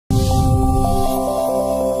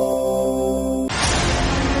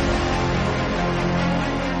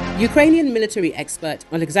Ukrainian military expert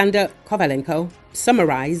Alexander Kovalenko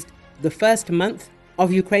summarized the first month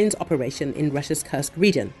of Ukraine's operation in Russia's Kursk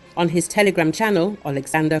region. On his Telegram channel,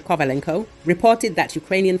 Alexander Kovalenko reported that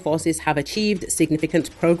Ukrainian forces have achieved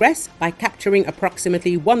significant progress by capturing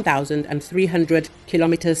approximately 1,300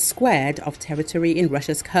 kilometers squared of territory in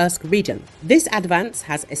Russia's Kursk region. This advance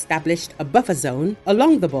has established a buffer zone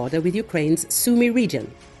along the border with Ukraine's Sumy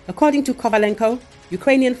region. According to Kovalenko,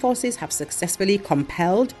 Ukrainian forces have successfully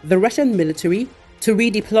compelled the Russian military to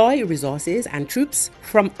redeploy resources and troops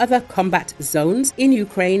from other combat zones in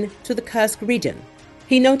Ukraine to the Kursk region.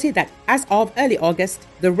 He noted that as of early August,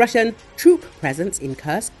 the Russian troop presence in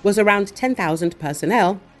Kursk was around 10,000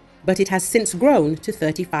 personnel, but it has since grown to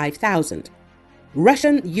 35,000.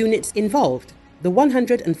 Russian units involved: the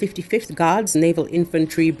 155th Guards Naval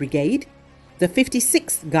Infantry Brigade, the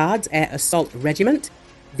 56th Guards Air Assault Regiment,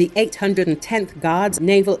 the 810th Guards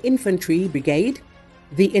Naval Infantry Brigade,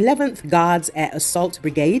 the 11th Guards Air Assault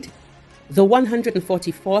Brigade, the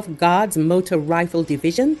 144th Guards Motor Rifle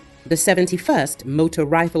Division, the 71st Motor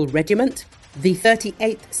Rifle Regiment, the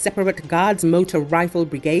 38th Separate Guards Motor Rifle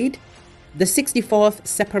Brigade, the 64th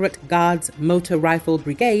Separate Guards Motor Rifle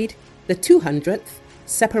Brigade, the 200th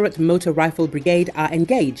Separate Motor Rifle Brigade are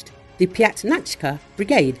engaged, the Pyatnashka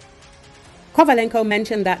Brigade. Kovalenko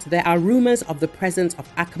mentioned that there are rumors of the presence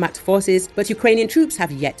of Akhmat forces, but Ukrainian troops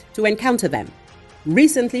have yet to encounter them.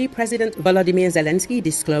 Recently, President Volodymyr Zelenskyy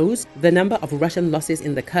disclosed the number of Russian losses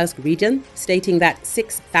in the Kursk region, stating that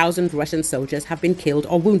 6,000 Russian soldiers have been killed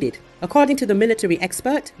or wounded. According to the military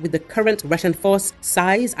expert, with the current Russian force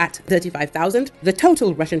size at 35,000, the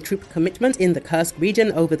total Russian troop commitment in the Kursk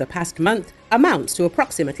region over the past month amounts to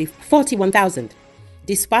approximately 41,000.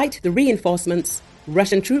 Despite the reinforcements,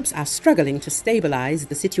 Russian troops are struggling to stabilize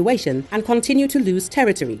the situation and continue to lose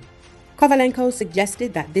territory. Kovalenko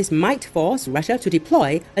suggested that this might force Russia to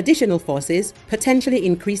deploy additional forces, potentially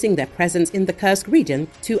increasing their presence in the Kursk region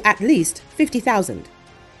to at least 50,000.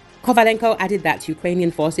 Kovalenko added that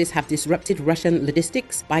Ukrainian forces have disrupted Russian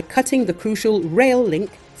logistics by cutting the crucial rail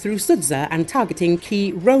link through Sudza and targeting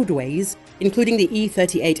key roadways, including the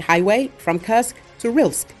E38 highway from Kursk to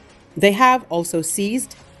Rilsk. They have also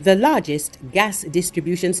seized the largest gas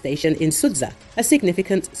distribution station in Sudza, a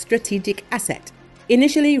significant strategic asset.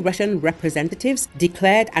 Initially, Russian representatives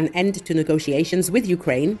declared an end to negotiations with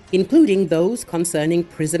Ukraine, including those concerning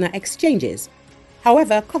prisoner exchanges.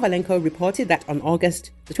 However, Kovalenko reported that on August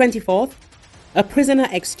the 24th, a prisoner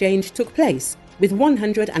exchange took place, with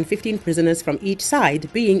 115 prisoners from each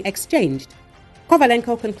side being exchanged.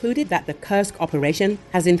 Kovalenko concluded that the Kursk operation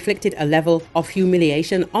has inflicted a level of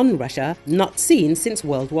humiliation on Russia not seen since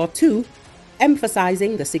World War II,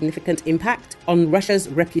 emphasizing the significant impact on Russia's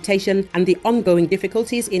reputation and the ongoing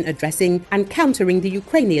difficulties in addressing and countering the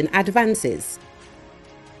Ukrainian advances.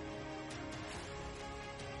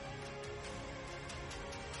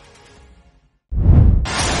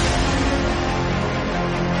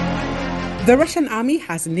 The Russian army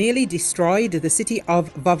has nearly destroyed the city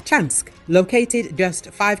of Vovchansk, located just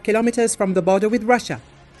 5 kilometers from the border with Russia.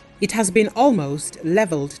 It has been almost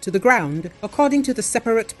leveled to the ground, according to the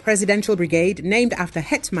separate presidential brigade named after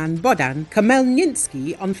Hetman Bohdan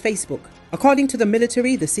Khmelnytsky on Facebook. According to the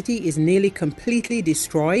military, the city is nearly completely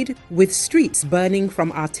destroyed, with streets burning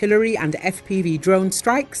from artillery and FPV drone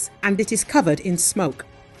strikes, and it is covered in smoke.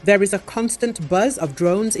 There is a constant buzz of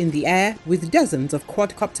drones in the air, with dozens of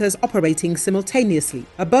quadcopters operating simultaneously.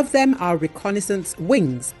 Above them are reconnaissance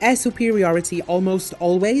wings. Air superiority almost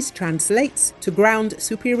always translates to ground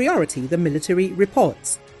superiority, the military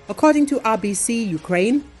reports. According to RBC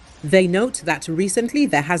Ukraine, they note that recently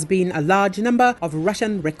there has been a large number of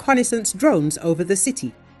Russian reconnaissance drones over the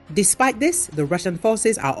city. Despite this, the Russian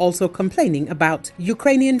forces are also complaining about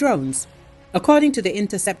Ukrainian drones. According to the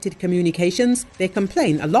intercepted communications, they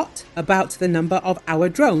complain a lot about the number of our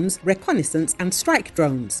drones, reconnaissance and strike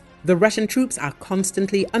drones. The Russian troops are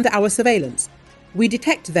constantly under our surveillance. We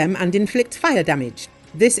detect them and inflict fire damage.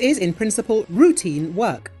 This is in principle routine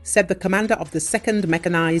work, said the commander of the 2nd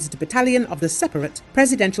Mechanized Battalion of the Separate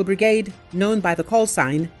Presidential Brigade, known by the call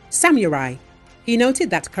sign Samurai. He noted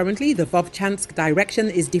that currently the Vovchansk direction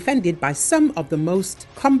is defended by some of the most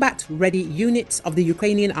combat-ready units of the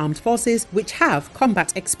Ukrainian armed forces, which have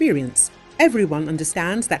combat experience. Everyone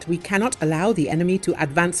understands that we cannot allow the enemy to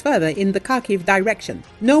advance further in the Kharkiv direction.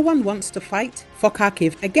 No one wants to fight for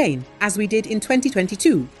Kharkiv again, as we did in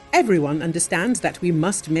 2022. Everyone understands that we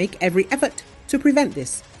must make every effort to prevent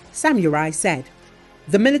this, Samurai said.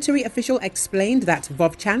 The military official explained that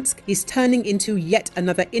Vovchansk is turning into yet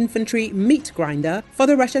another infantry meat grinder for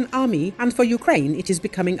the Russian army, and for Ukraine it is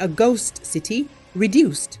becoming a ghost city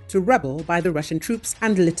reduced to rubble by the Russian troops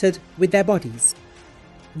and littered with their bodies.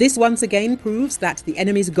 This once again proves that the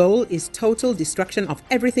enemy's goal is total destruction of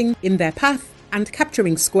everything in their path and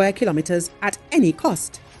capturing square kilometers at any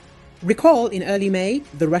cost. Recall in early May,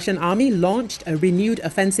 the Russian army launched a renewed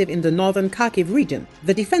offensive in the northern Kharkiv region.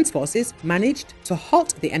 The defense forces managed to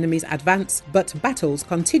halt the enemy's advance, but battles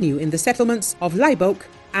continue in the settlements of Lybok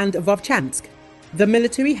and Vovchansk. The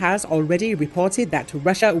military has already reported that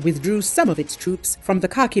Russia withdrew some of its troops from the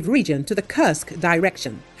Kharkiv region to the Kursk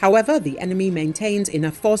direction. However, the enemy maintains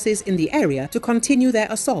enough forces in the area to continue their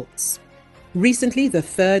assaults. Recently, the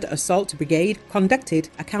 3rd Assault Brigade conducted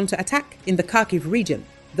a counterattack in the Kharkiv region.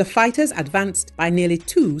 The fighters advanced by nearly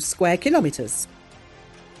 2 square kilometers.